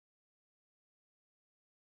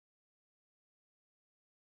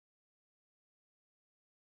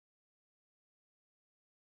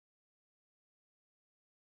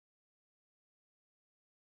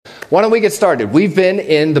Why don't we get started? We've been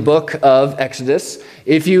in the book of Exodus.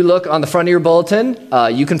 If you look on the front of your bulletin,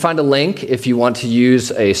 you can find a link if you want to use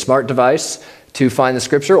a smart device to find the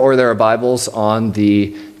scripture, or there are Bibles on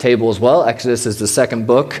the table as well. Exodus is the second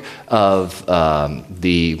book of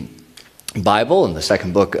the Bible and the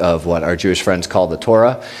second book of what our Jewish friends call the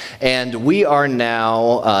Torah. And we are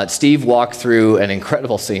now, Steve walked through an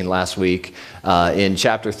incredible scene last week in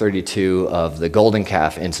chapter 32 of the golden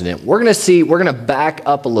calf incident. We're going to back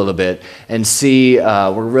up a little bit and see,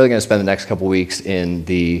 we're really going to spend the next couple weeks in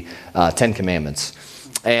the Ten Commandments.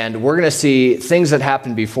 And we're going to see things that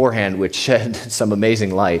happened beforehand which shed some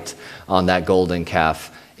amazing light on that golden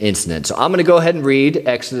calf incident. So I'm going to go ahead and read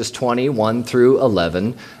Exodus 20, 1 through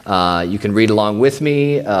 11. You can read along with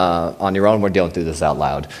me on your own. We're dealing through this out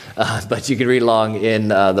loud. But you can read along in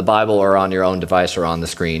the Bible or on your own device or on the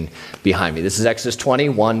screen behind me. This is Exodus 20,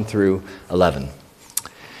 1 through 11.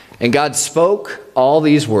 And God spoke all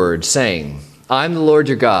these words, saying, I'm the Lord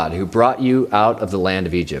your God, who brought you out of the land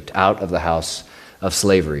of Egypt, out of the house of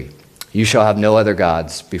slavery. You shall have no other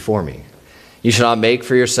gods before me. You shall not make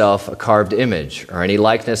for yourself a carved image or any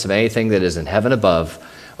likeness of anything that is in heaven above,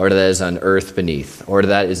 or that is on earth beneath, or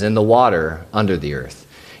that is in the water under the earth.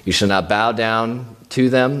 You shall not bow down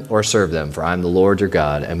to them or serve them, for I am the Lord your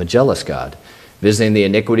God, and a jealous God, visiting the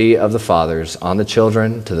iniquity of the fathers on the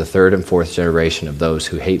children to the third and fourth generation of those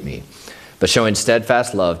who hate me, but showing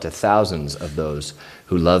steadfast love to thousands of those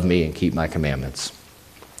who love me and keep my commandments.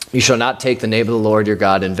 You shall not take the name of the Lord your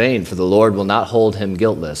God in vain, for the Lord will not hold him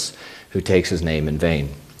guiltless who takes his name in vain.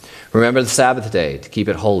 Remember the Sabbath day to keep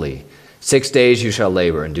it holy. 6 days you shall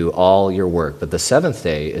labor and do all your work, but the seventh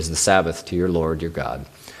day is the Sabbath to your Lord your God.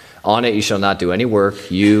 On it you shall not do any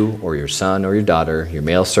work, you or your son or your daughter, your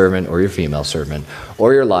male servant or your female servant,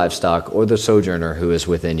 or your livestock, or the sojourner who is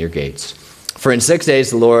within your gates. For in 6 days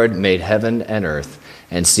the Lord made heaven and earth,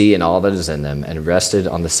 and sea and all that is in them, and rested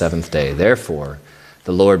on the seventh day. Therefore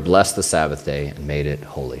the Lord blessed the Sabbath day and made it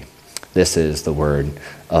holy. This is the word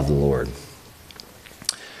of the Lord.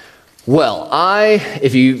 Well,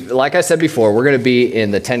 like I said before, we're going to be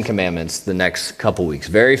in the Ten Commandments the next couple weeks.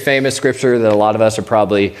 Very famous scripture that a lot of us are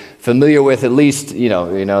probably familiar with. At least,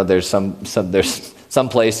 there's some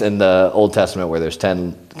place in the Old Testament where there's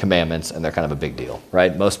 10 commandments, and they're kind of a big deal,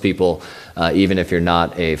 right? Most people, even if you're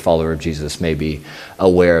not a follower of Jesus, may be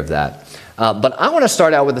aware of that. But I want to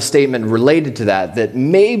start out with a statement related to that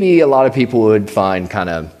maybe a lot of people would find kind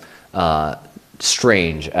of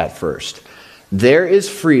strange at first. There is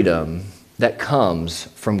freedom that comes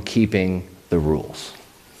from keeping the rules.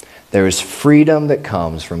 There is freedom that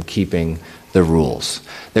comes from keeping the rules.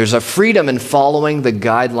 There's a freedom in following the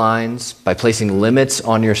guidelines by placing limits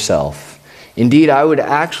on yourself. Indeed, I would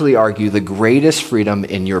actually argue the greatest freedom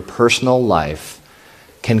in your personal life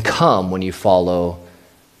can come when you follow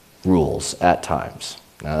rules at times.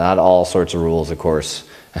 Now, not all sorts of rules, of course.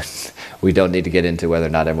 We don't need to get into whether or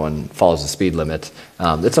not everyone follows the speed limit.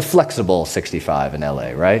 It's a flexible 65 in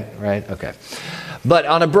LA, right? Right? Okay. But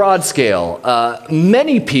on a broad scale,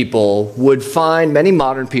 many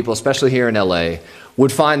modern people, especially here in LA,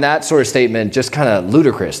 would find that sort of statement just kind of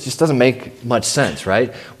ludicrous. Just doesn't make much sense,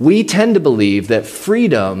 right? We tend to believe that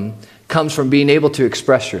freedom comes from being able to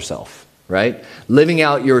express yourself, right? Living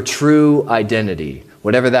out your true identity,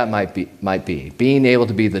 whatever that might be. Being able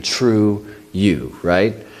to be the true you,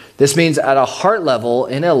 right? This means at a heart level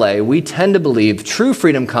in LA, we tend to believe true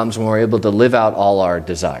freedom comes when we're able to live out all our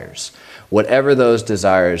desires, whatever those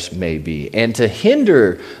desires may be. And to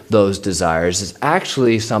hinder those desires is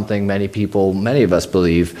actually something many of us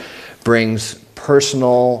believe brings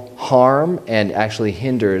personal harm and actually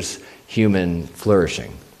hinders human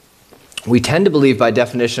flourishing. We tend to believe by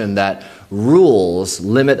definition that rules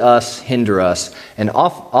limit us, hinder us, and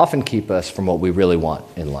often keep us from what we really want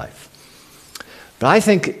in life. But I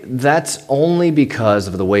think that's only because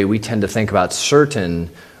of the way we tend to think about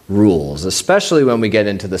certain rules, especially when we get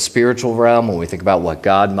into the spiritual realm, when we think about what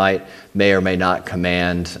God may or may not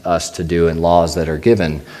command us to do and laws that are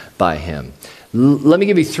given by him. Let me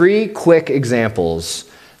give you 3 quick examples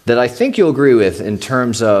that I think you'll agree with in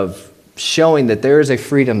terms of showing that there is a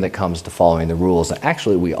freedom that comes to following the rules. And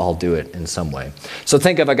actually, we all do it in some way. So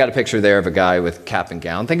I got a picture there of a guy with cap and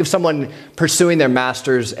gown. Think of someone pursuing their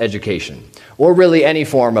master's education, or really any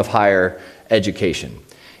form of higher education.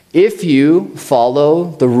 If you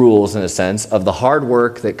follow the rules, in a sense, of the hard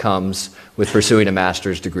work that comes with pursuing a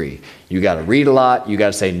master's degree, you got to read a lot. You got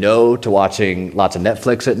to say no to watching lots of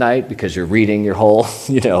Netflix at night because you're reading your whole,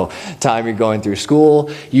 time you're going through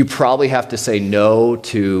school. You probably have to say no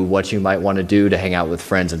to what you might want to do to hang out with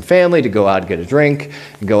friends and family, to go out and get a drink,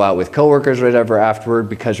 and go out with coworkers or whatever afterward,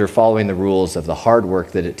 because you're following the rules of the hard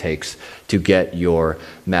work that it takes to get your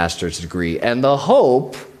master's degree. And the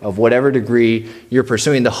hope of whatever degree you're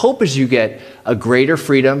pursuing, the hope is you get a greater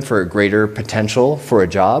freedom for a greater potential for a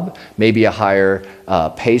job, maybe a higher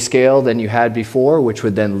pay scale than you had before, which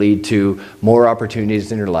would then lead to more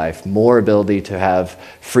opportunities in your life, more ability to have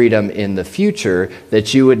freedom in the future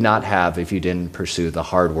that you would not have if you didn't pursue the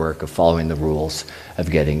hard work of following the rules of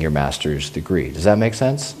getting your master's degree. Does that make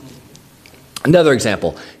sense? Another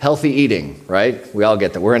example, healthy eating, right? We all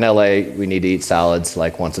get that. We're in LA, we need to eat salads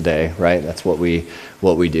like once a day, right? That's what we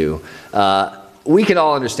do. We can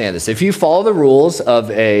all understand this. If you follow the rules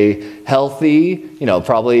of a healthy,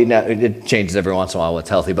 probably, it changes every once in a while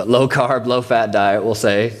what's healthy, but low carb, low fat diet, we'll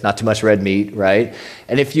say, not too much red meat, right?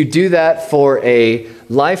 And if you do that for a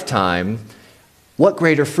lifetime, what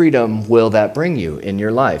greater freedom will that bring you in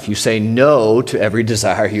your life? You say no to every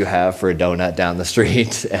desire you have for a donut down the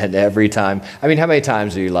street, and every time, how many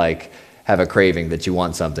times do you have a craving that you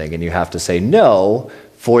want something and you have to say no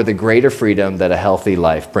for the greater freedom that a healthy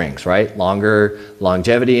life brings, right? Longer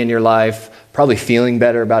longevity in your life, probably feeling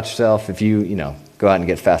better about yourself. If you go out and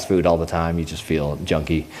get fast food all the time, you just feel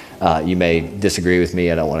junky. You may disagree with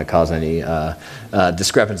me. I don't want to cause any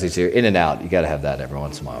discrepancies here. In and out, you got to have that every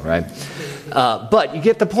once in a while, right? But you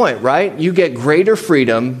get the point, right? You get greater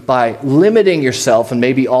freedom by limiting yourself and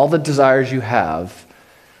maybe all the desires you have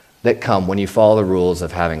that come when you follow the rules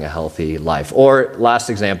of having a healthy life. Or,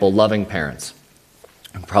 last example, loving parents.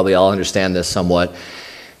 You probably all understand this somewhat.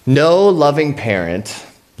 No loving parent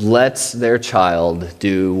lets their child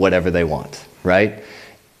do whatever they want, right?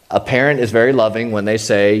 A parent is very loving when they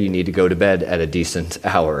say you need to go to bed at a decent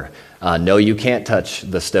hour. No, you can't touch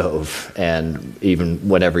the stove, and even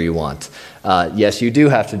whatever you want. Yes, you do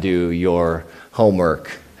have to do your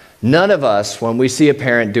homework. None of us, when we see a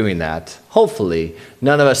parent doing that, hopefully,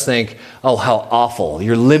 none of us think, oh, how awful.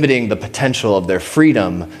 You're limiting the potential of their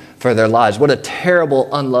freedom for their lives. What a terrible,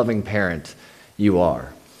 unloving parent you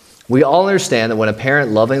are. We all understand that when a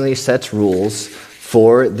parent lovingly sets rules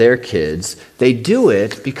for their kids, they do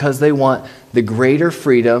it because they want the greater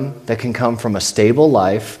freedom that can come from a stable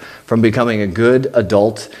life, from becoming a good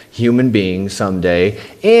adult human being someday,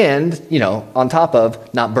 and, on top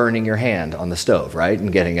of not burning your hand on the stove, right?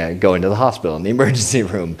 And going to the hospital in the emergency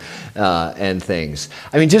room and things.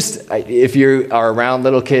 If you are around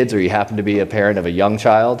little kids or you happen to be a parent of a young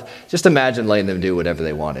child, just imagine letting them do whatever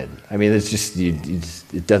they wanted. It's just,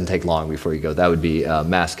 it doesn't take long before you go. That would be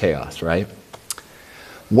mass chaos, right?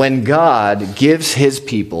 When God gives his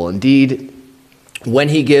people, indeed, when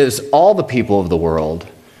he gives all the people of the world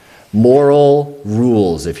moral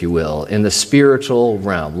rules, if you will, in the spiritual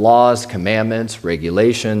realm, laws, commandments,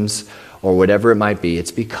 regulations, or whatever it might be,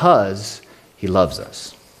 it's because he loves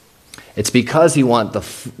us. It's because he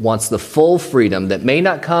wants the full freedom that may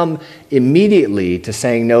not come immediately to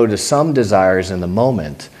saying no to some desires in the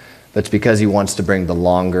moment, but it's because he wants to bring the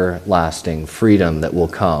longer lasting freedom that will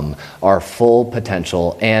come, our full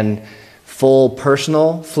potential and full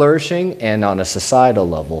personal flourishing, and on a societal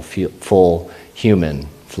level, full human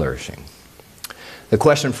flourishing. The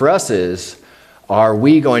question for us is, are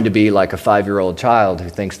we going to be like a 5-year-old child who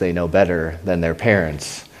thinks they know better than their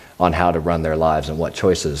parents on how to run their lives and what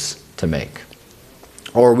choices to make?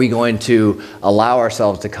 Or are we going to allow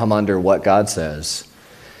ourselves to come under what God says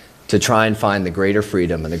to try and find the greater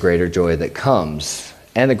freedom and the greater joy that comes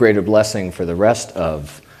and the greater blessing for the rest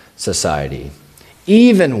of society?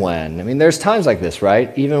 Even when, there's times like this,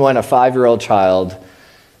 right? Even when a 5-year-old child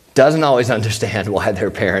doesn't always understand why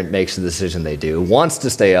their parent makes the decision they do, wants to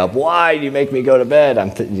stay up. Why do you make me go to bed?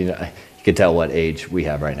 You can tell what age we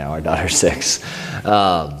have right now. Our daughter's 6.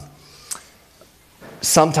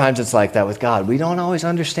 Sometimes it's like that with God. We don't always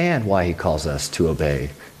understand why he calls us to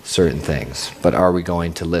obey certain things, but are we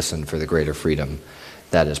going to listen for the greater freedom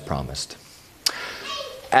that is promised?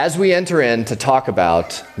 As we enter in to talk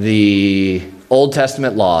about the Old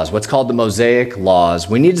Testament laws, what's called the Mosaic laws,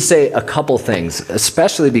 we need to say a couple things,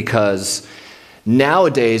 especially because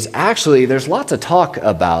nowadays, actually, there's lots of talk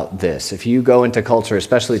about this. If you go into culture,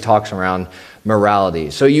 especially talks around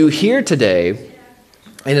morality. So you hear today,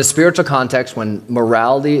 in a spiritual context, when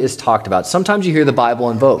morality is talked about, sometimes you hear the Bible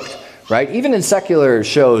invoked, right? Even in secular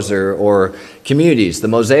shows or communities, the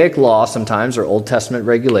Mosaic Law sometimes, or Old Testament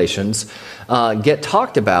regulations, get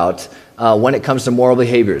talked about when it comes to moral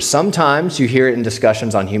behaviors. Sometimes you hear it in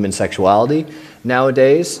discussions on human sexuality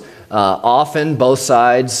nowadays. Often both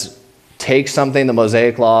sides take something the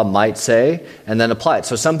Mosaic Law might say and then apply it.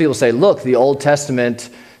 So some people say, look, the Old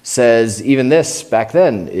Testament says even this back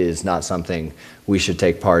then is not something we should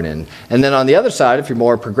take part in. And then on the other side, if you're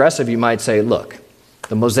more progressive, you might say, look,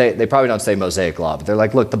 the Mosaic, they probably don't say Mosaic Law, but they're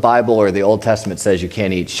like, look, the Bible or the Old Testament says you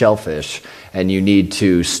can't eat shellfish and you need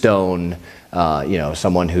to stone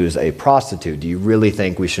someone who's a prostitute. Do you really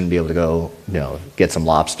think we shouldn't be able to go, get some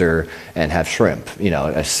lobster and have shrimp?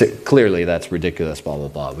 Clearly that's ridiculous, blah, blah,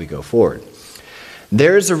 blah. We go forward.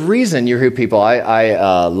 There's a reason you hear people,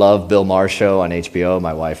 I love Bill Maher's show on HBO.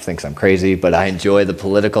 My wife thinks I'm crazy, but I enjoy the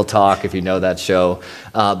political talk, if you know that show.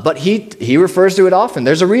 But he refers to it often.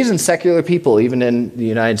 There's a reason secular people, even in the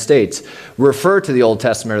United States, refer to the Old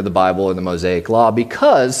Testament or the Bible or the Mosaic Law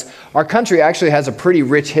because our country actually has a pretty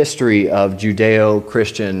rich history of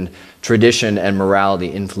Judeo-Christian tradition and morality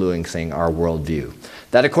influencing our worldview.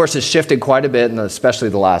 That, of course, has shifted quite a bit, and especially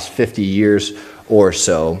the last 50 years or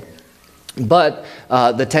so. But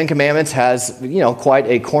the Ten Commandments has, quite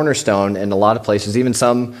a cornerstone in a lot of places. Even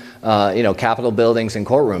some, Capitol buildings and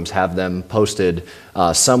courtrooms have them posted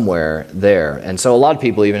somewhere there. And so a lot of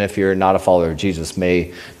people, even if you're not a follower of Jesus,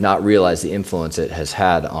 may not realize the influence it has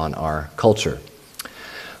had on our culture.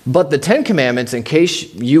 But the Ten Commandments, in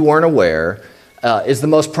case you weren't aware, is the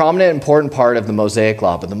most prominent, important part of the Mosaic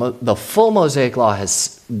Law. But the full Mosaic Law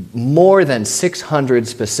has more than 600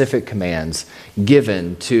 specific commands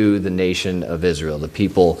given to the nation of Israel, the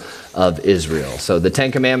people of Israel. So the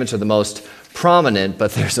Ten Commandments are the most prominent,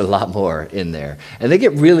 but there's a lot more in there. And they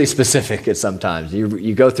get really specific at sometimes.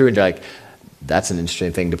 You go through and you're like, that's an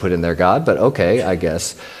interesting thing to put in there, God, but okay, I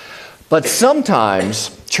guess. But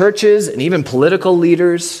sometimes churches and even political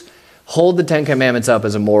leaders hold the Ten Commandments up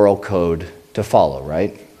as a moral code to follow,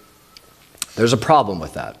 right? There's a problem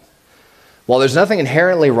with that. While there's nothing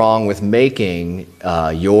inherently wrong with making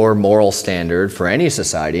your moral standard for any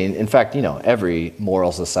society, in fact, every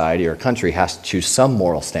moral society or country has to choose some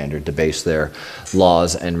moral standard to base their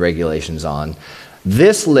laws and regulations on.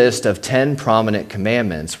 This list of 10 prominent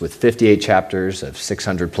commandments with 58 chapters of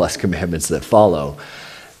 600 plus commandments that follow,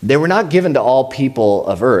 they were not given to all people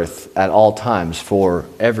of earth at all times for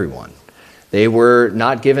everyone. They were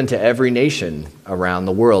not given to every nation around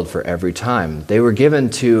the world for every time. They were given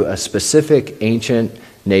to a specific ancient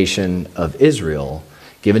nation of Israel,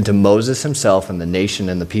 given to Moses himself and the nation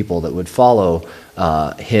and the people that would follow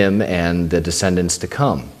him and the descendants to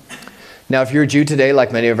come. Now, if you're a Jew today,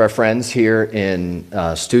 like many of our friends here in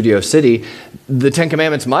Studio City, the Ten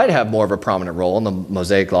Commandments might have more of a prominent role in the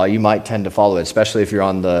Mosaic Law. You might tend to follow it, especially if you're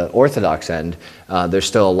on the Orthodox end. There's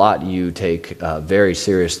still a lot you take very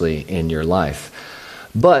seriously in your life.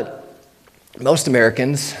 But most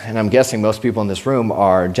Americans, and I'm guessing most people in this room,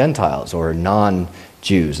 are Gentiles or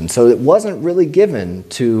non-Jews. And so it wasn't really given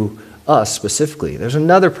to us specifically. There's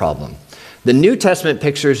another problem. The New Testament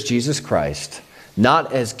pictures Jesus Christ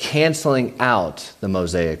not as canceling out the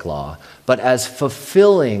Mosaic Law, but as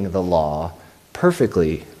fulfilling the law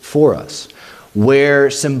perfectly for us. Where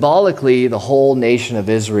symbolically the whole nation of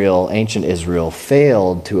Israel, ancient Israel,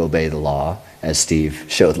 failed to obey the law, as Steve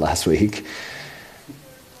showed last week,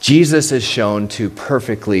 Jesus is shown to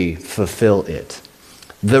perfectly fulfill it.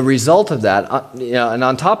 The result of that, and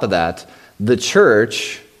on top of that, the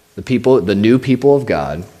church, the new people of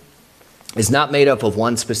God, is not made up of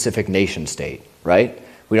one specific nation state, right?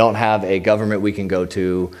 We don't have a government we can go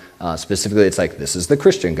to. Specifically, it's like, this is the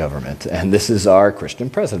Christian government, and this is our Christian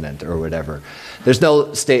president, or whatever. There's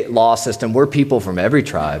no state law system. We're people from every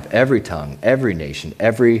tribe, every tongue, every nation,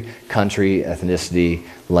 every country, ethnicity,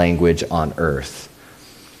 language on earth.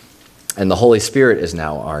 And the Holy Spirit is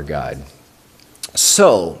now our guide.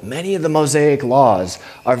 So, many of the Mosaic laws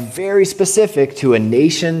are very specific to a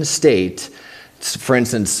nation state. For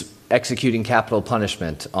instance, executing capital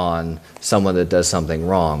punishment on someone that does something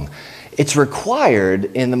wrong. It's required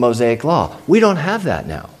in the Mosaic Law. We don't have that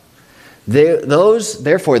now.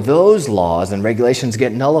 Therefore, those laws and regulations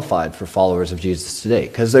get nullified for followers of Jesus today,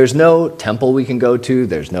 because there's no temple we can go to,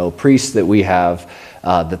 there's no priest that we have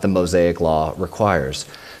that the Mosaic Law requires.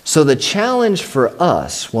 So the challenge for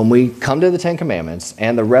us when we come to the Ten Commandments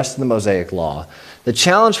and the rest of the Mosaic Law, the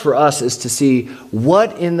challenge for us is to see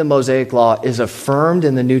what in the Mosaic Law is affirmed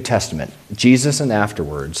in the New Testament, Jesus and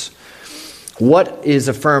afterwards, what is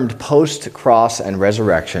affirmed post-cross and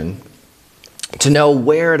resurrection, to know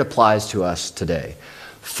where it applies to us today.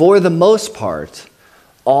 For the most part,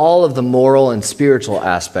 all of the moral and spiritual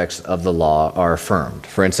aspects of the law are affirmed.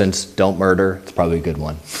 For instance, don't murder. It's probably a good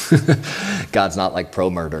one. God's not like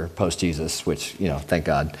pro-murder post-Jesus, which, thank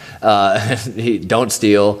God. Don't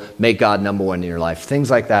steal. Make God number one in your life.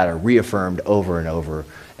 Things like that are reaffirmed over and over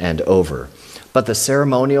and over. But the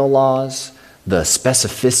ceremonial laws, the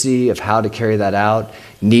specificity of how to carry that out,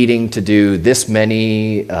 needing to do this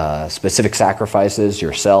many specific sacrifices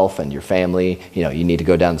yourself and your family. You need to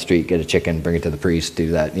go down the street, get a chicken, bring it to the priest,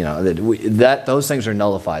 do that. Those things are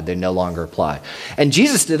nullified. They no longer apply. And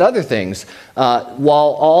Jesus did other things.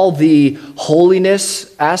 While all the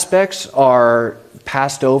holiness aspects are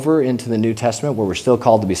passed over into the New Testament, where we're still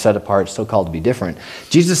called to be set apart, still called to be different,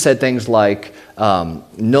 Jesus said things like, no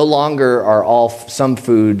longer are some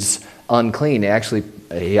foods unclean. He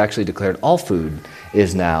actually declared all food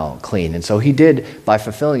is now clean. And so by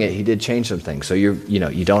fulfilling it, he did change some things. So you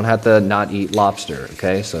don't have to not eat lobster,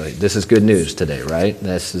 okay? So this is good news today, right?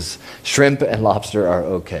 Shrimp and lobster are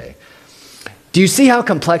okay. Do you see how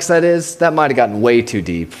complex that is? That might have gotten way too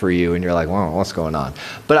deep for you, and you're like, well, what's going on?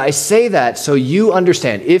 But I say that so you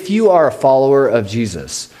understand, if you are a follower of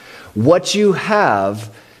Jesus, what you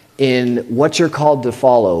have in what you're called to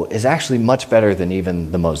follow is actually much better than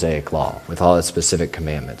even the Mosaic Law with all its specific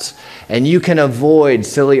commandments. And you can avoid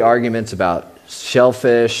silly arguments about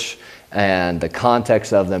shellfish and the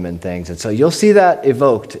context of them and things. And so you'll see that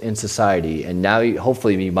evoked in society. And now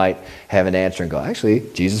hopefully you might have an answer and go, actually,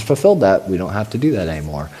 Jesus fulfilled that. We don't have to do that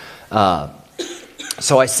anymore.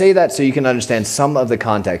 So I say that so you can understand some of the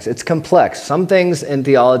context. It's complex. Some things in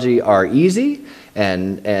theology are easy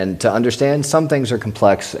and to understand. Some things are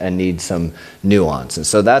complex and need some nuance. And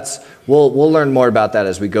so we'll learn more about that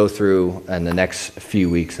as we go through in the next few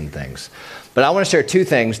weeks and things. But I want to share two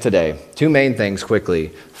things today, two main things quickly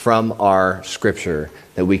from our scripture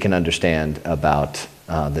that we can understand about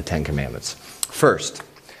the Ten Commandments. First,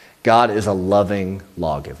 God is a loving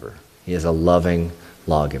lawgiver. He is a loving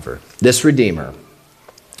lawgiver. This Redeemer,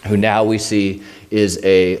 who now we see is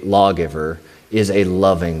a lawgiver, is a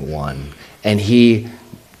loving one. And he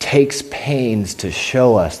takes pains to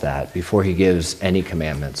show us that before he gives any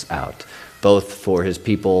commandments out, both for his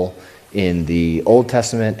people in the Old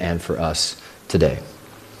Testament and for us today.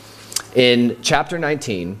 In chapter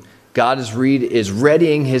 19, God is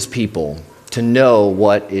readying his people to know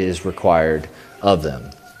what is required of them,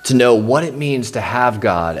 to know what it means to have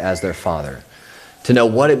God as their Father, to know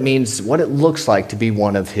what it means, what it looks like to be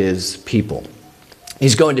one of his people.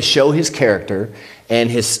 He's going to show his character and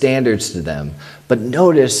his standards to them, but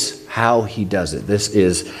notice how he does it. This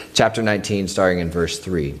is chapter 19, starting in verse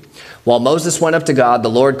 3. While Moses went up to God, the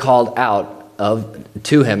Lord called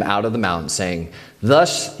to him out of the mountain, saying,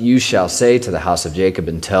 "Thus you shall say to the house of Jacob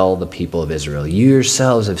and tell the people of Israel, you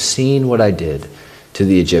yourselves have seen what I did to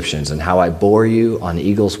the Egyptians and how I bore you on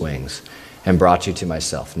eagle's wings and brought you to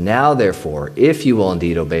myself. Now, therefore, if you will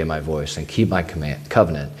indeed obey my voice and keep my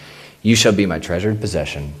covenant, you shall be my treasured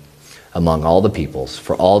possession among all the peoples,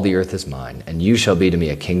 for all the earth is mine, and you shall be to me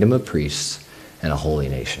a kingdom of priests and a holy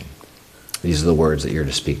nation." These are the words that you're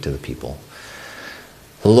to speak to the people.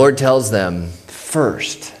 The Lord tells them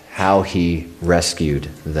first how he rescued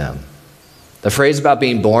them. The phrase about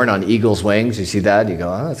being born on eagle's wings, you see that? You go,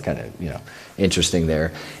 oh, that's kind of, interesting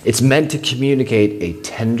there. It's meant to communicate a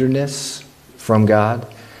tenderness from God.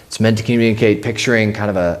 It's meant to communicate, picturing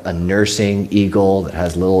kind of a nursing eagle that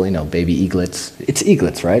has little, baby eaglets. It's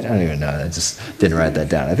eaglets, right? I don't even know. I just didn't write that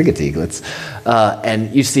down. I think it's eaglets.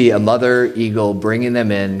 And you see a mother eagle bringing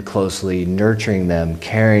them in closely, nurturing them,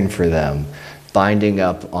 caring for them, binding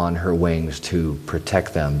up on her wings to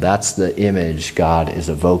protect them. That's the image God is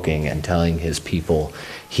evoking and telling his people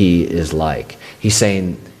he is like. He's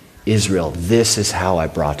saying, Israel, this is how I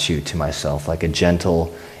brought you to myself, like a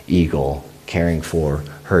gentle eagle caring for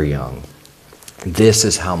her young. This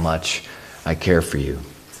is how much I care for you.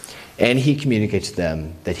 And he communicates to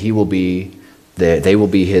them that they will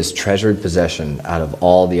be his treasured possession out of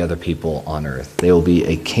all the other people on earth. They will be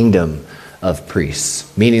a kingdom of priests,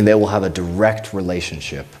 meaning they will have a direct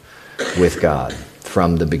relationship with God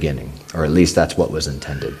from the beginning, or at least that's what was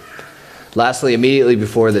intended. Lastly, immediately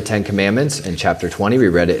before the Ten Commandments, in chapter 20, we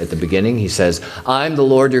read it at the beginning, he says, "I'm the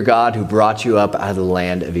Lord your God who brought you up out of the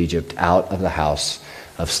land of Egypt, out of the house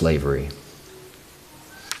of slavery."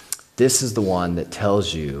 This is the one that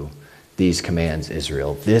tells you these commands,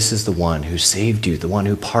 Israel. This is the one who saved you, the one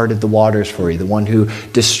who parted the waters for you, the one who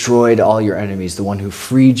destroyed all your enemies, the one who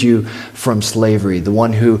freed you from slavery, the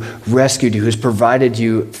one who rescued you, who's provided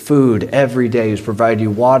you food every day, who's provided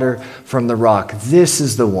you water from the rock. This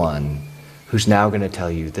is the one who's now going to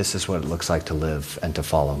tell you this is what it looks like to live and to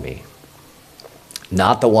follow me.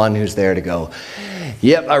 Not the one who's there to go,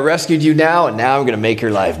 yep, I rescued you now, and now I'm going to make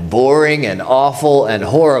your life boring and awful and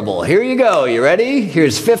horrible. Here you go. You ready?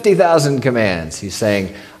 Here's 50,000 commands. He's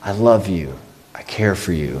saying, I love you. I care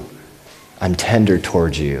for you. I'm tender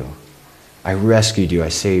towards you. I rescued you. I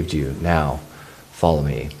saved you. Now, follow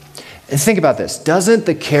me. And think about this. Doesn't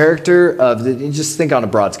the character of just think on a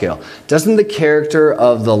broad scale, doesn't the character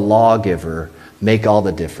of the lawgiver make all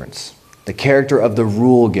the difference? The character of the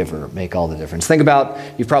rule giver make all the difference. Think about,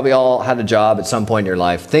 you've probably all had a job at some point in your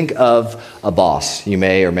life. Think of a boss you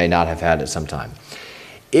may or may not have had at some time.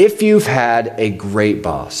 If you've had a great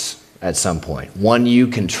boss at some point, one you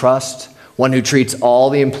can trust, one who treats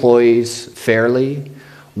all the employees fairly,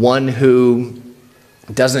 one who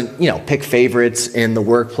doesn't, pick favorites in the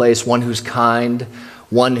workplace, one who's kind,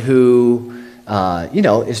 one who,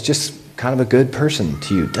 is just kind of a good person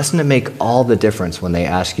to you. Doesn't it make all the difference when they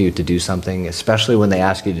ask you to do something, especially when they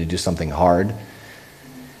ask you to do something hard?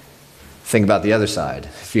 Think about the other side.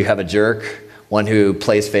 If you have a jerk, one who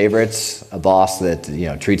plays favorites, a boss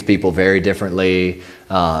that treats people very differently,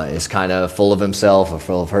 is kind of full of himself or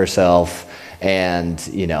full of herself, and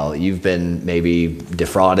you've been maybe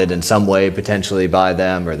defrauded in some way potentially by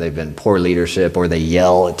them, or they've been poor leadership, or they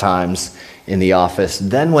yell at times in the office,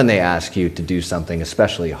 then when they ask you to do something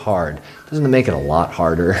especially hard, doesn't it make it a lot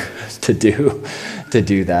harder to do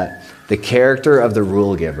that? The character of the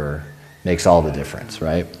rule giver makes all the difference,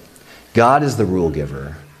 right? God is the rule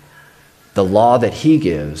giver. The law that he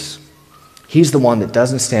gives, he's the one that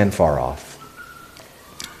doesn't stand far off.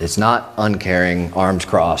 It's not uncaring, arms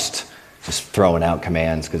crossed, just throwing out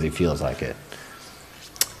commands because he feels like it.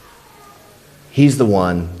 He's the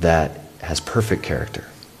one that has perfect character,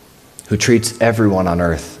 who treats everyone on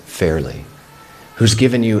earth fairly, who's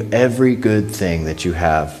given you every good thing that you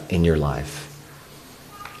have in your life.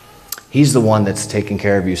 He's the one that's taken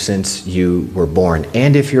care of you since you were born.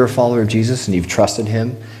 And if you're a follower of Jesus and you've trusted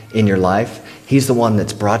him in your life, he's the one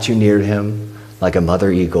that's brought you near to him like a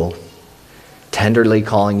mother eagle, tenderly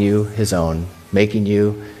calling you his own, making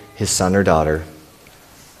you his son or daughter,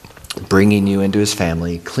 bringing you into his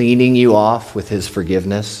family, cleaning you off with his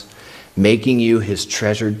forgiveness, making you his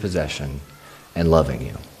treasured possession, and loving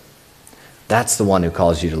you. That's the one who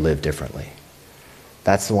calls you to live differently.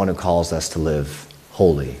 That's the one who calls us to live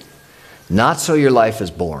holy. Not so your life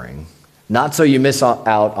is boring, not so you miss out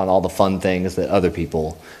on all the fun things that other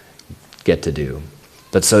people get to do,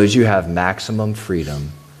 but so as you have maximum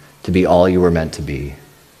freedom to be all you were meant to be,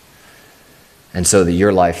 and so that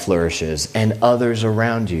your life flourishes and others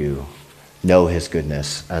around you know his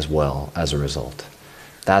goodness as well as a result.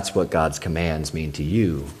 That's what God's commands mean to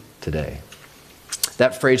you today.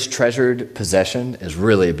 That phrase, treasured possession, is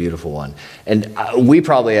really a beautiful one. And we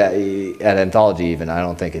probably, at Anthology even, I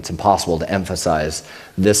don't think it's impossible to emphasize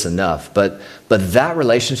this enough. But that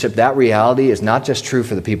relationship, that reality is not just true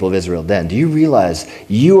for the people of Israel then. Do you realize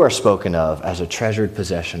you are spoken of as a treasured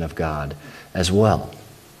possession of God as well?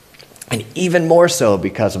 And even more so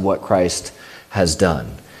because of what Christ has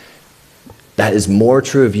done. That is more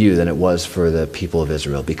true of you than it was for the people of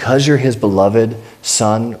Israel. Because you're his beloved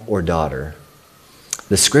son or daughter,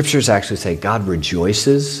 the scriptures actually say God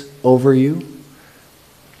rejoices over you.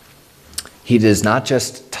 He does not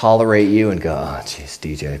just tolerate you and go, oh, geez,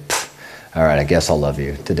 DJ, all right, I guess I'll love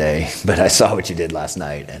you today, but I saw what you did last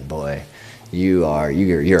night, and boy,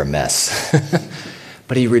 you're a mess.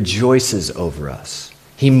 But he rejoices over us.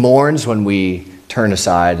 He mourns when we turn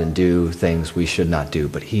aside and do things we should not do,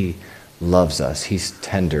 but he loves us. He's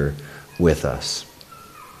tender with us.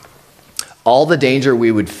 All the danger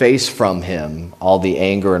we would face from him, all the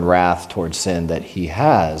anger and wrath towards sin that he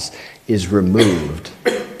has, is removed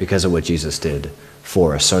because of what Jesus did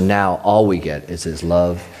for us. So now all we get is his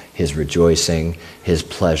love, his rejoicing, his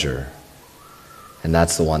pleasure. And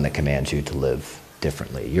that's the one that commands you to live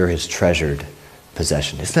differently. You're his treasured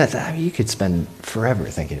possession. Isn't that, you could spend forever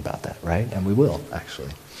thinking about that, right? And we will, actually.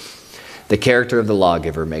 The character of the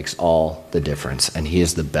lawgiver makes all the difference, and he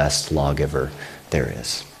is the best lawgiver there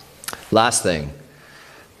is. Last thing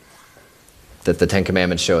that the Ten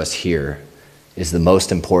Commandments show us here is the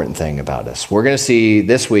most important thing about us. We're going to see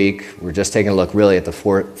this week, we're just taking a look really at the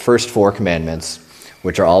first four commandments,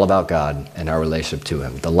 which are all about God and our relationship to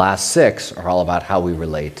him. The last six are all about how we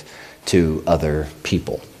relate to other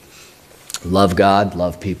people. Love God,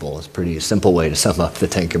 love people is a pretty simple way to sum up the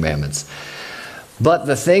Ten Commandments. But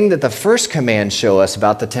the thing that the first commands show us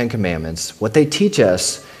about the Ten Commandments, what they teach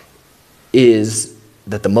us is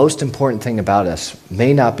that the most important thing about us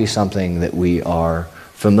may not be something that we are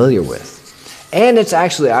familiar with. And it's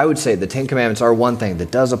actually, I would say, the Ten Commandments are one thing that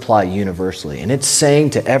does apply universally. And it's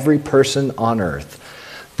saying to every person on earth,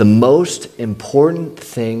 The most important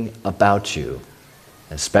thing about you,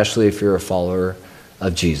 especially if you're a follower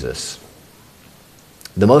of Jesus,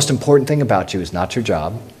 the most important thing about you is not your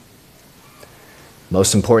job. The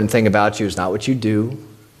most important thing about you is not what you do.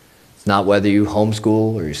 It's not whether you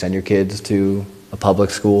homeschool or you send your kids to a public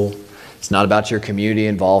school. It's not about your community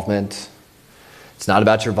involvement. It's not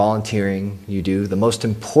about your volunteering you do. The most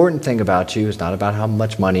important thing about you is not about how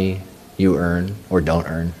much money you earn or don't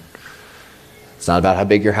earn. It's not about how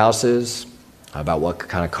big your house is, not about what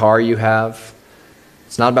kind of car you have.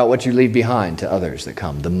 It's not about what you leave behind to others that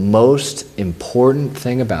come. The most important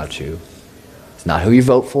thing about you is not who you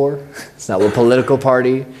vote for. It's not what political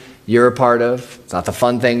party you're a part of. It's not the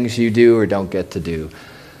fun things you do or don't get to do.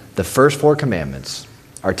 The first 4 commandments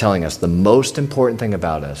are telling us the most important thing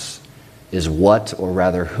about us is what, or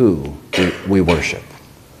rather who, we worship.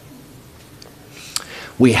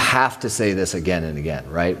 We have to say this again and again,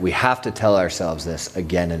 right? We have to tell ourselves this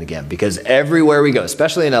again and again, because everywhere we go,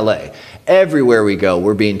 especially in LA, everywhere we go,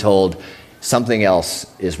 we're being told something else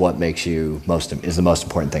is what makes you is the most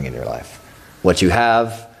important thing in your life. What you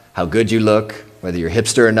have, how good you look, whether you're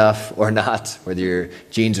hipster enough or not, whether your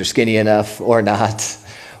jeans are skinny enough or not,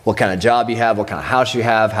 what kind of job you have, what kind of house you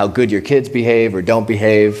have, how good your kids behave or don't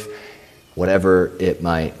behave, whatever it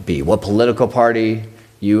might be, what political party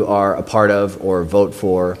you are a part of or vote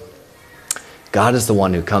for. God is the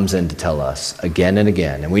one who comes in to tell us again and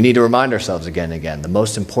again, and we need to remind ourselves again and again, the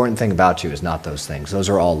most important thing about you is not those things. Those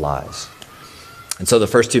are all lies. And so the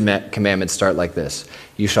first 2 commandments start like this: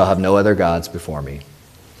 you shall have no other gods before me.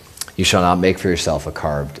 You shall not make for yourself a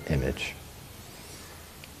carved image.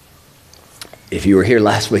 If you were here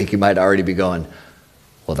last week, you might already be going,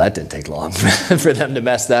 well, that didn't take long for them to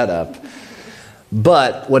mess that up.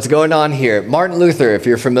 But what's going on here, Martin Luther, if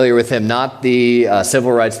you're familiar with him, not the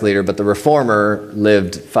civil rights leader, but the reformer,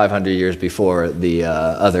 lived 500 years before the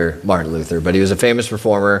other Martin Luther. But he was a famous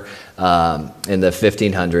reformer in the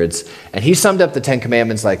 1500s. And he summed up the 10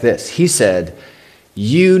 commandments like this. He said,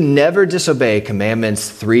 you never disobey commandments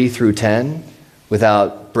 3 through 10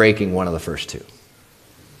 without breaking one of the first 2.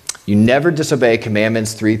 You never disobey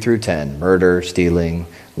commandments 3 through 10, murder, stealing,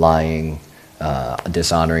 lying,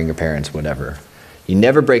 dishonoring your parents, whatever. You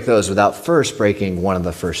never break those without first breaking one of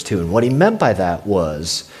the first 2. And what he meant by that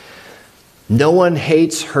was, no one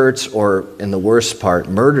hates, hurts, or in the worst part,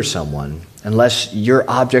 murders someone unless your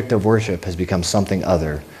object of worship has become something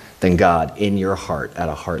other than God in your heart at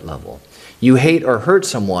a heart level. You hate or hurt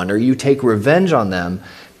someone, or you take revenge on them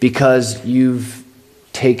because you've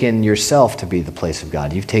taken yourself to be the place of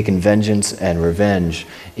God. You've taken vengeance and revenge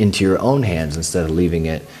into your own hands instead of leaving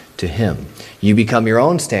it to Him. You become your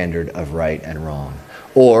own standard of right and wrong.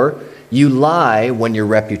 Or you lie when your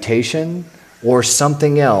reputation or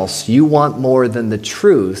something else you want more than the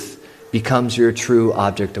truth becomes your true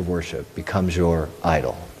object of worship, becomes your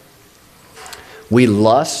idol. We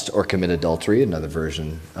lust or commit adultery, another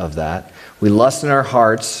version of that. We lust in our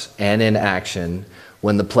hearts and in action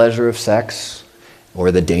when the pleasure of sex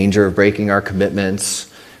or the danger of breaking our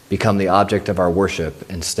commitments become the object of our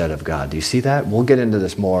worship instead of God. Do you see that? We'll get into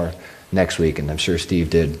this more next week, and I'm sure Steve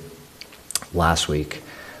did last week.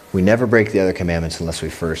 We never break the other commandments unless we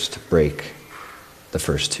first break the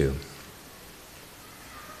first 2.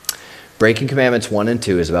 Breaking commandments 1 and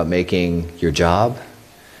 2 is about making your job,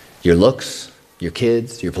 your looks, your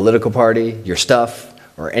kids, your political party, your stuff,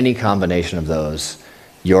 or any combination of those,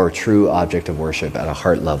 your true object of worship at a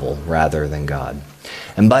heart level rather than God.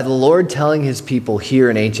 And by the Lord telling His people here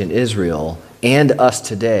in ancient Israel and us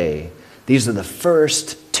today, these are the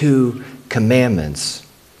first 2 commandments.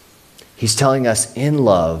 He's telling us in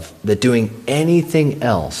love that doing anything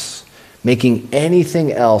else, making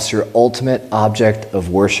anything else your ultimate object of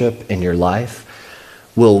worship in your life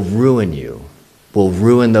will ruin you, will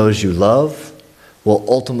ruin those you love, will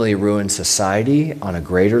ultimately ruin society on a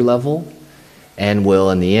greater level, and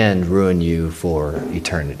will in the end ruin you for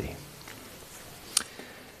eternity.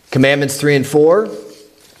 Commandments 3 and 4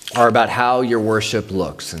 are about how your worship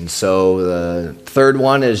looks. And so the third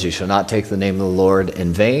one is you shall not take the name of the Lord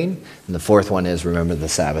in vain. And the fourth one is remember the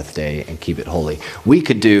Sabbath day and keep it holy. We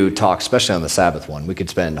could do talks, especially on the Sabbath one. We could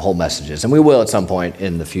spend whole messages, and we will at some point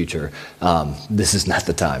in the future. This is not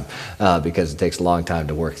the time because it takes a long time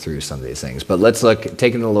to work through some of these things. But let's look,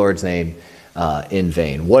 taking the Lord's name in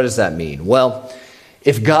vain. What does that mean? Well,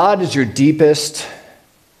 if God is your deepest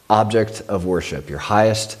object of worship, your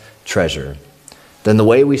highest treasure, then the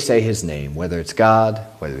way we say His name, whether it's God,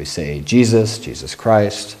 whether we say Jesus, Jesus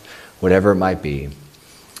Christ, whatever it might be,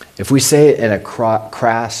 if we say it in a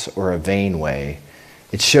crass or a vain way,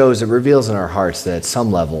 it reveals in our hearts that at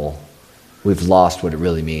some level we've lost what it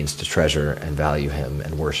really means to treasure and value him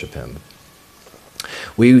and worship him.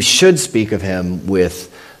 We should speak of him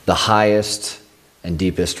with the highest and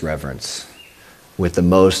deepest reverence, with the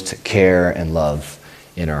most care and love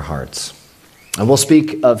in our hearts. And we'll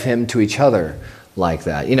speak of him to each other like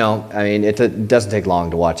that. It doesn't take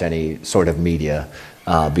long to watch any sort of media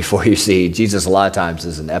before you see Jesus a lot of times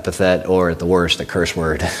as an epithet or at the worst a curse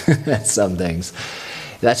word at some things.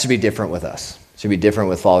 That should be different with us. It should be different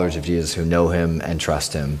with followers of Jesus who know him and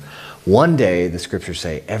trust him. One day, the scriptures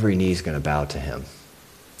say, every knee is going to bow to him.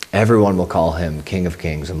 Everyone will call him King of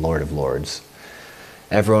Kings and Lord of Lords.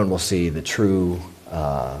 Everyone will see the true,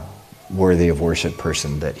 worthy of worship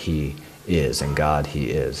person that he is and God he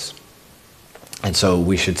is. And so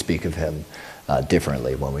we should speak of him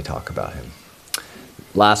differently when we talk about him.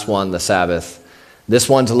 Last one, the Sabbath. This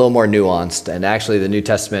one's a little more nuanced, and actually the New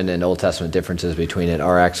Testament and Old Testament differences between it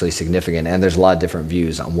are actually significant, and there's a lot of different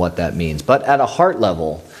views on what that means. But at a heart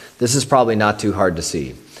level, this is probably not too hard to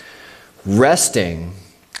see. Resting,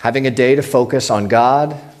 having a day to focus on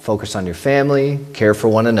God, focus on your family, care for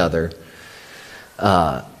one another,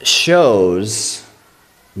 shows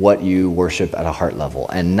what you worship at a heart level,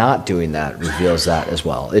 and not doing that reveals that as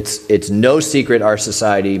well. It's no secret our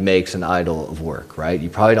society makes an idol of work, right? You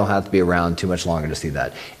probably don't have to be around too much longer to see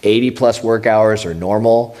that. 80 plus work hours are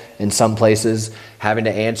normal in some places. Having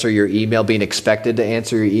to answer your email, being expected to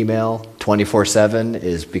answer your email 24/7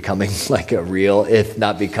 is becoming like a real, if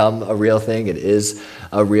not become a real thing, it is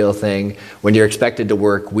a real thing. When you're expected to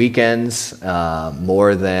work weekends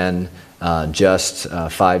more than just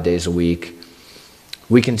 5 days a week,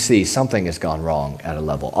 we can see something has gone wrong at a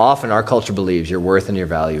level. Often our culture believes your worth and your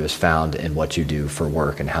value is found in what you do for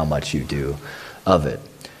work and how much you do of it.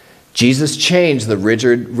 Jesus changed the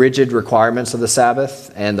rigid requirements of the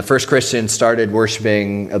Sabbath, and the first Christians started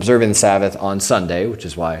observing the Sabbath on Sunday, which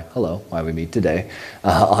is why we meet today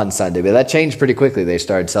on Sunday. But that changed pretty quickly. They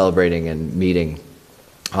started celebrating and meeting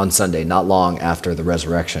on Sunday, not long after the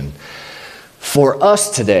resurrection. For us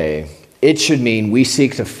today, it should mean we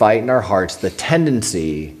seek to fight in our hearts the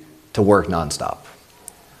tendency to work nonstop,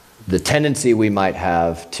 the tendency we might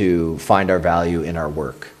have to find our value in our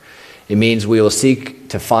work. It means we will seek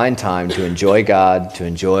to find time to enjoy God, to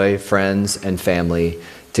enjoy friends and family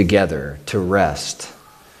together, to rest.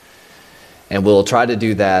 And we'll try to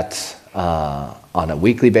do that on a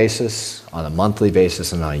weekly basis, on a monthly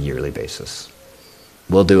basis, and on a yearly basis.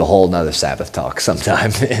 We'll do a whole nother Sabbath talk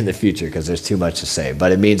sometime in the future because there's too much to say.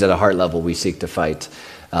 But it means at a heart level we seek to fight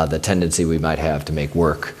the tendency we might have to make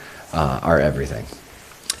work our everything.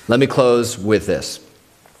 Let me close with this.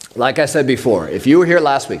 Like I said before, if you were here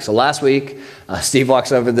last week, so last week Steve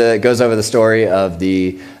goes over the story of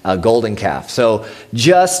the golden calf. So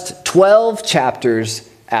just 12 chapters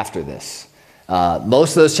after this.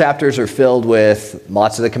 Most of those chapters are filled with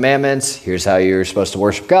lots of the commandments. Here's how you're supposed to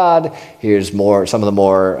worship God. Here's some of the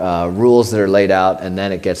more rules that are laid out, and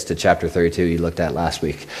then it gets to chapter 32 you looked at last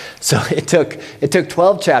week. So it took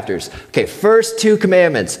 12 chapters. Okay, first two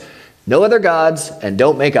commandments: no other gods and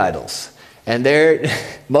don't make idols. And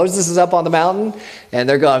Moses is up on the mountain, and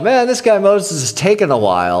they're going, man, this guy Moses is taking a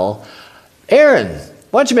while. Aaron,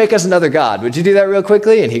 why don't you make us another god? Would you do that real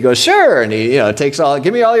quickly? And he goes, sure. And he,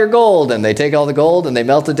 give me all your gold. And they take all the gold and they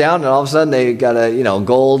melt it down. And all of a sudden they got a,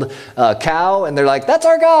 gold cow. And they're like, that's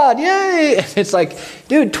our God. Yay. And it's like,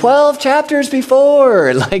 dude, 12 chapters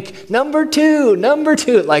before, like number two,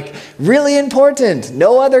 like really important.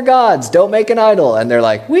 No other gods. Don't make an idol. And they're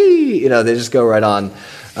like, wee, they just go right on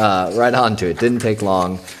to it. Didn't take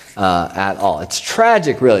long. At all. It's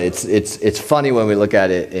tragic, really. It's funny when we look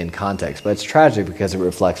at it in context, but it's tragic because it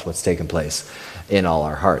reflects what's taken place in all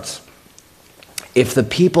our hearts. If the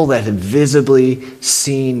people that had visibly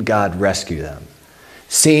seen God rescue them,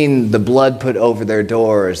 seen the blood put over their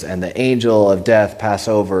doors and the angel of death pass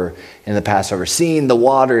over in the Passover, seeing the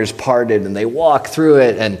waters parted and they walk through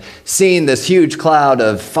it, and seeing this huge cloud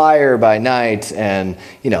of fire by night and,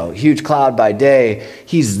 huge cloud by day,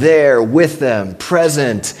 he's there with them,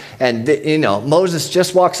 present. And, Moses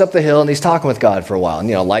just walks up the hill and he's talking with God for a while. And,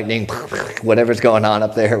 lightning, whatever's going on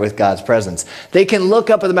up there with God's presence. They can look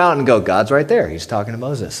up at the mountain and go, God's right there. He's talking to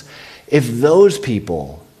Moses. If those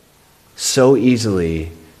people so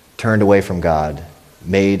easily turned away from God,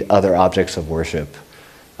 made other objects of worship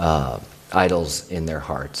idols in their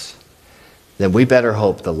hearts, then we better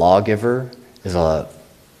hope the lawgiver is a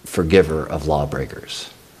forgiver of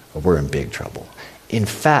lawbreakers, or we're in big trouble. In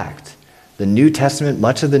fact, the New Testament,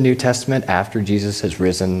 much of the New Testament after Jesus has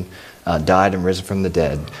died and risen from the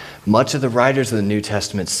dead, much of the writers of the New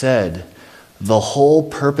Testament said The whole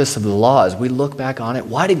purpose of the law, as we look back on it,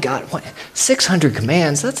 why did God, 600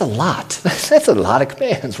 commands, that's a lot. That's a lot of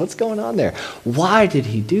commands. What's going on there? Why did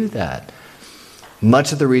he do that?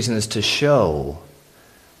 Much of the reason is to show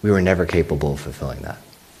we were never capable of fulfilling that.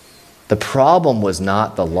 The problem was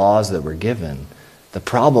not the laws that were given. The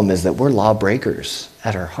problem is that we're lawbreakers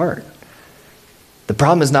at our heart. The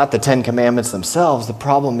problem is not the 10 Commandments themselves. The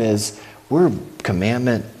problem is we're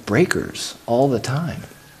commandment breakers all the time.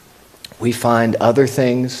 We find other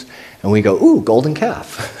things and we go, ooh, golden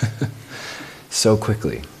calf, so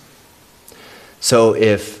quickly. So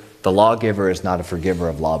if the lawgiver is not a forgiver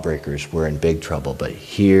of lawbreakers, we're in big trouble. But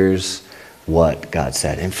here's what God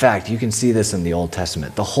said. In fact, you can see this in the Old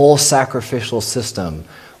Testament. The whole sacrificial system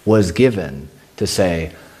was given to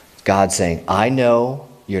say, God saying, I know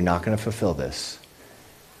you're not going to fulfill this.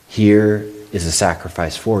 Here is a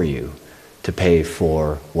sacrifice for you to pay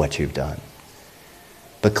for what you've done.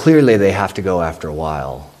 But clearly they have to go after a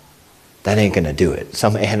while. That ain't going to do it.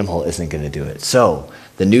 Some animal isn't going to do it. So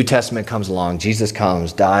the New Testament comes along. Jesus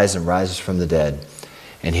comes, dies, and rises from the dead.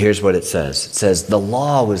 And here's what it says. It says, the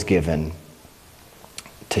law was given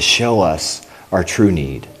to show us our true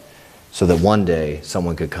need so that one day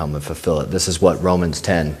someone could come and fulfill it. This is what Romans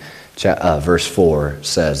 10, verse 4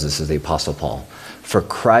 says. This is the Apostle Paul. For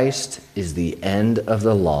Christ is the end of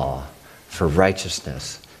the law for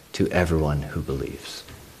righteousness to everyone who believes.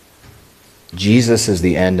 Jesus is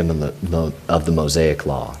the end of the Mosaic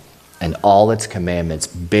law and all its commandments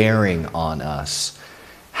bearing on us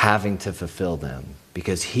having to fulfill them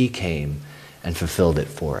because he came and fulfilled it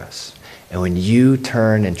for us. And when you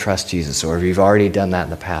turn and trust Jesus, or if you've already done that in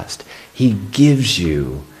the past, he gives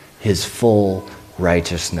you his full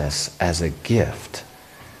righteousness as a gift.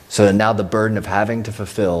 So that now the burden of having to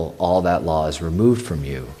fulfill all that law is removed from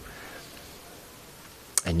you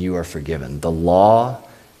and you are forgiven. The law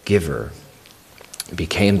giver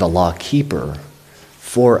became the law keeper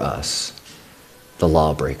for us, the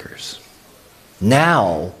lawbreakers.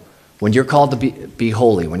 Now, when you're called to be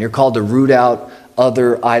holy, when you're called to root out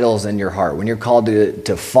other idols in your heart, when you're called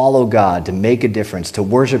to follow God, to make a difference, to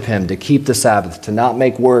worship him, to keep the Sabbath, to not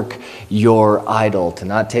make work your idol, to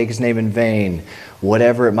not take his name in vain,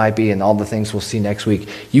 whatever it might be, and all the things we'll see next week,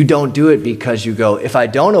 you don't do it because you go, if I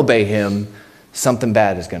don't obey him, something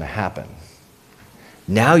bad is going to happen.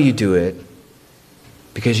 Now you do it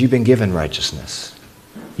because you've been given righteousness.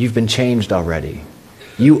 You've been changed already.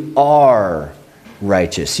 You are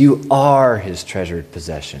righteous. You are his treasured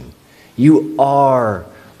possession. You are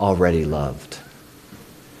already loved.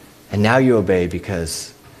 And now you obey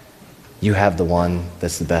because you have the one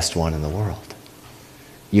that's the best one in the world.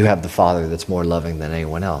 You have the Father that's more loving than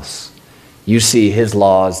anyone else. You see his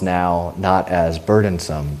laws now not as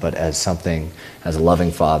burdensome, but as something as a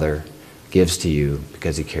loving Father gives to you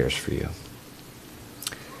because he cares for you.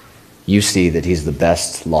 You see that he's the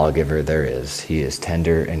best lawgiver there is. He is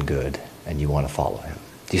tender and good, and you want to follow him.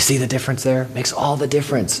 Do you see the difference there? It makes all the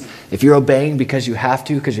difference. If you're obeying because you have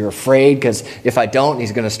to, because you're afraid, because if I don't,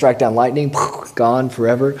 he's going to strike down lightning, gone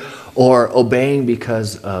forever, or obeying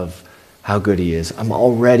because of how good he is. I'm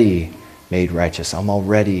already made righteous. I'm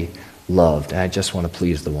already loved, and I just want to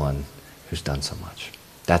please the one who's done so much.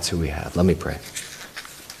 That's who we have. Let me pray.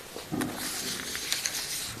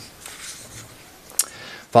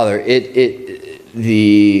 Father,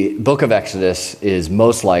 the book of Exodus is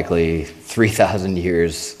most likely 3,000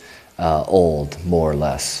 years old, more or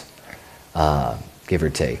less, give or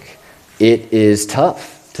take. It is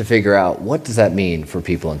tough to figure out what does that mean for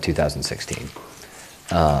people in 2016.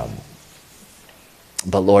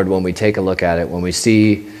 But Lord, when we take a look at it, when we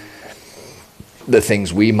see the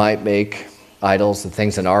things we might make idols, the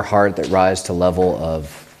things in our heart that rise to level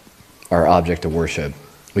of our object of worship,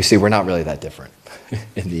 we see we're not really that different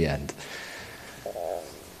in the end.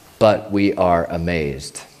 But we are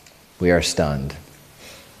amazed, we are stunned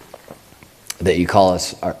that you call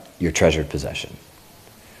us your treasured possession.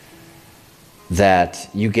 That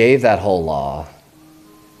you gave that whole law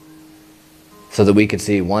so that we could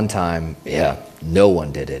see one time, no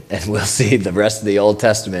one did it. And we'll see the rest of the Old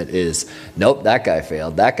Testament is, nope, that guy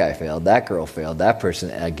failed, that girl failed, that person,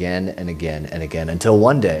 again and again and again, until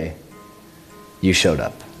one day you showed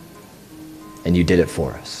up and you did it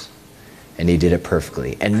for us. And he did it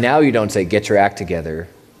perfectly. And now you don't say, get your act together,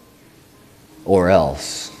 or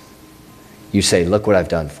else. You say, look what I've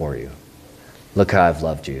done for you. Look how I've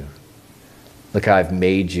loved you. Look how I've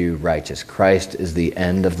made you righteous. Christ is the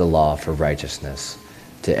end of the law for righteousness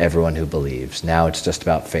to everyone who believes. Now it's just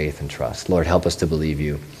about faith and trust. Lord, help us to believe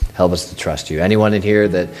you. Help us to trust you. Anyone in here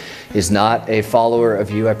that is not a follower of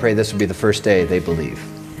you, I pray this will be the first day they believe.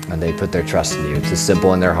 and they put their trust in you. It's as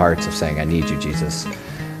simple in their hearts of saying, I need you, Jesus.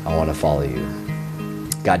 I want to follow you.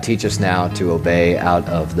 God, teach us now to obey out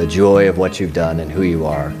of the joy of what you've done and who you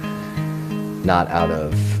are, not out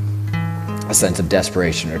of a sense of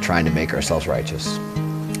desperation or trying to make ourselves righteous.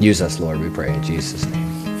 Use us, Lord, we pray in Jesus'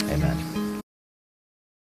 name. Amen.